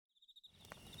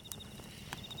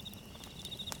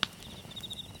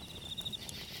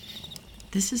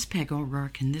This is Peg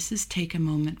O'Rourke, and this is Take a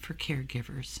Moment for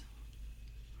Caregivers.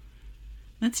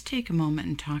 Let's take a moment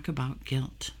and talk about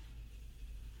guilt.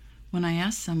 When I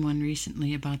asked someone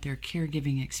recently about their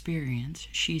caregiving experience,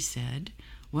 she said,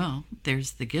 "Well,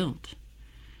 there's the guilt."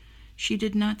 She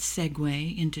did not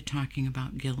segue into talking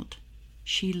about guilt.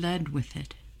 She led with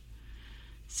it.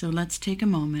 So let's take a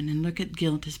moment and look at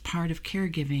guilt as part of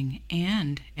caregiving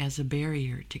and as a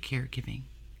barrier to caregiving.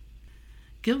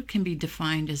 Guilt can be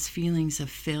defined as feelings of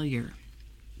failure.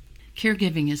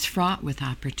 Caregiving is fraught with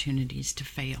opportunities to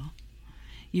fail.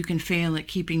 You can fail at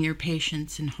keeping your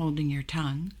patience and holding your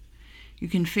tongue. You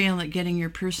can fail at getting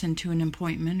your person to an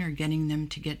appointment or getting them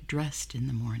to get dressed in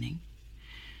the morning.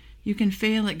 You can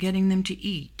fail at getting them to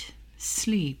eat,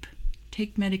 sleep,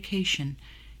 take medication,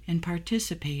 and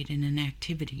participate in an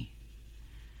activity.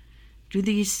 Do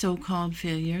these so-called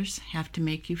failures have to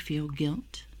make you feel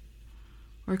guilt?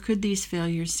 Or could these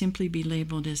failures simply be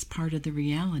labeled as part of the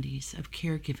realities of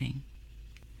caregiving?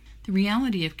 The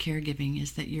reality of caregiving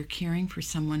is that you're caring for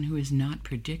someone who is not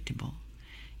predictable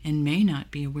and may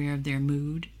not be aware of their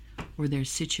mood or their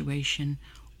situation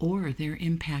or their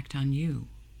impact on you.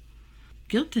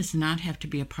 Guilt does not have to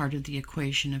be a part of the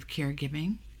equation of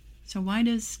caregiving, so why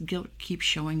does guilt keep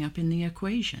showing up in the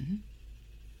equation?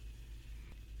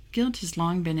 Guilt has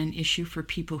long been an issue for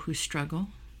people who struggle,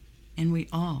 and we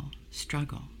all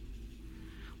struggle.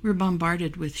 We're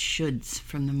bombarded with shoulds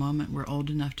from the moment we're old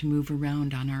enough to move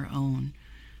around on our own.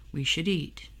 We should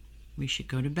eat. We should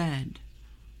go to bed.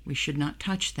 We should not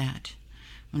touch that.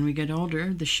 When we get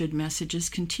older, the should messages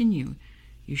continue.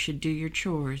 You should do your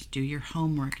chores, do your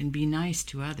homework, and be nice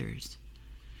to others.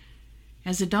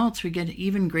 As adults, we get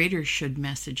even greater should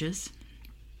messages.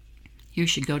 You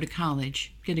should go to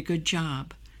college, get a good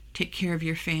job, take care of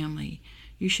your family.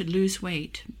 You should lose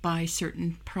weight, buy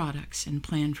certain products, and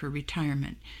plan for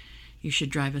retirement. You should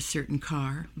drive a certain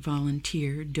car,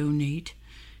 volunteer, donate,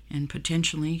 and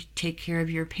potentially take care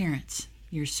of your parents,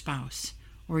 your spouse,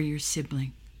 or your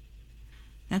sibling.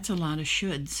 That's a lot of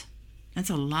shoulds.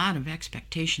 That's a lot of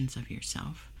expectations of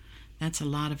yourself. That's a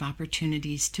lot of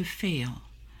opportunities to fail.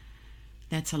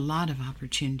 That's a lot of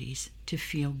opportunities to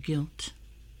feel guilt.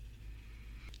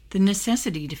 The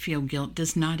necessity to feel guilt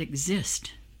does not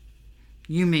exist.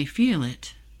 You may feel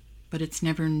it, but it's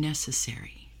never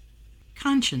necessary.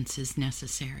 Conscience is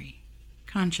necessary.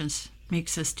 Conscience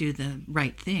makes us do the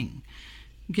right thing.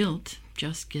 Guilt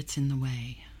just gets in the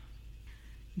way.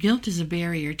 Guilt is a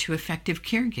barrier to effective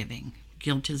caregiving.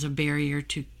 Guilt is a barrier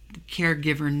to the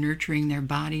caregiver nurturing their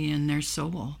body and their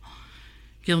soul.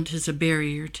 Guilt is a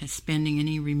barrier to spending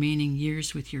any remaining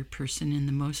years with your person in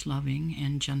the most loving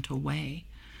and gentle way.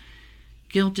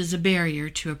 Guilt is a barrier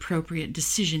to appropriate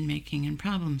decision-making and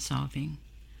problem-solving.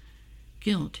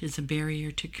 Guilt is a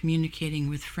barrier to communicating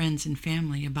with friends and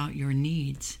family about your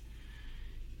needs.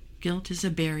 Guilt is a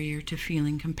barrier to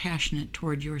feeling compassionate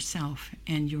toward yourself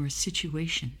and your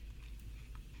situation.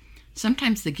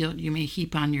 Sometimes the guilt you may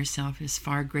heap on yourself is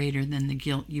far greater than the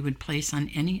guilt you would place on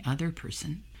any other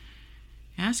person.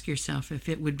 Ask yourself if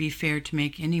it would be fair to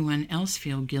make anyone else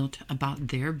feel guilt about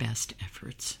their best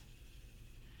efforts.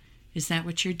 Is that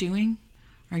what you're doing?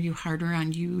 Are you harder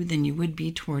on you than you would be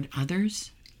toward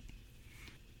others?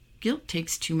 Guilt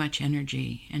takes too much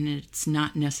energy, and it's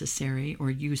not necessary or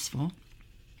useful.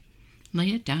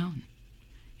 Lay it down,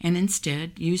 and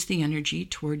instead use the energy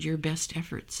toward your best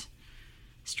efforts.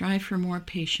 Strive for more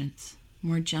patience,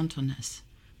 more gentleness,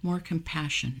 more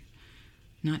compassion,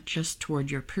 not just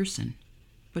toward your person,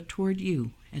 but toward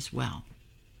you as well.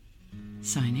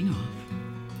 Signing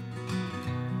off.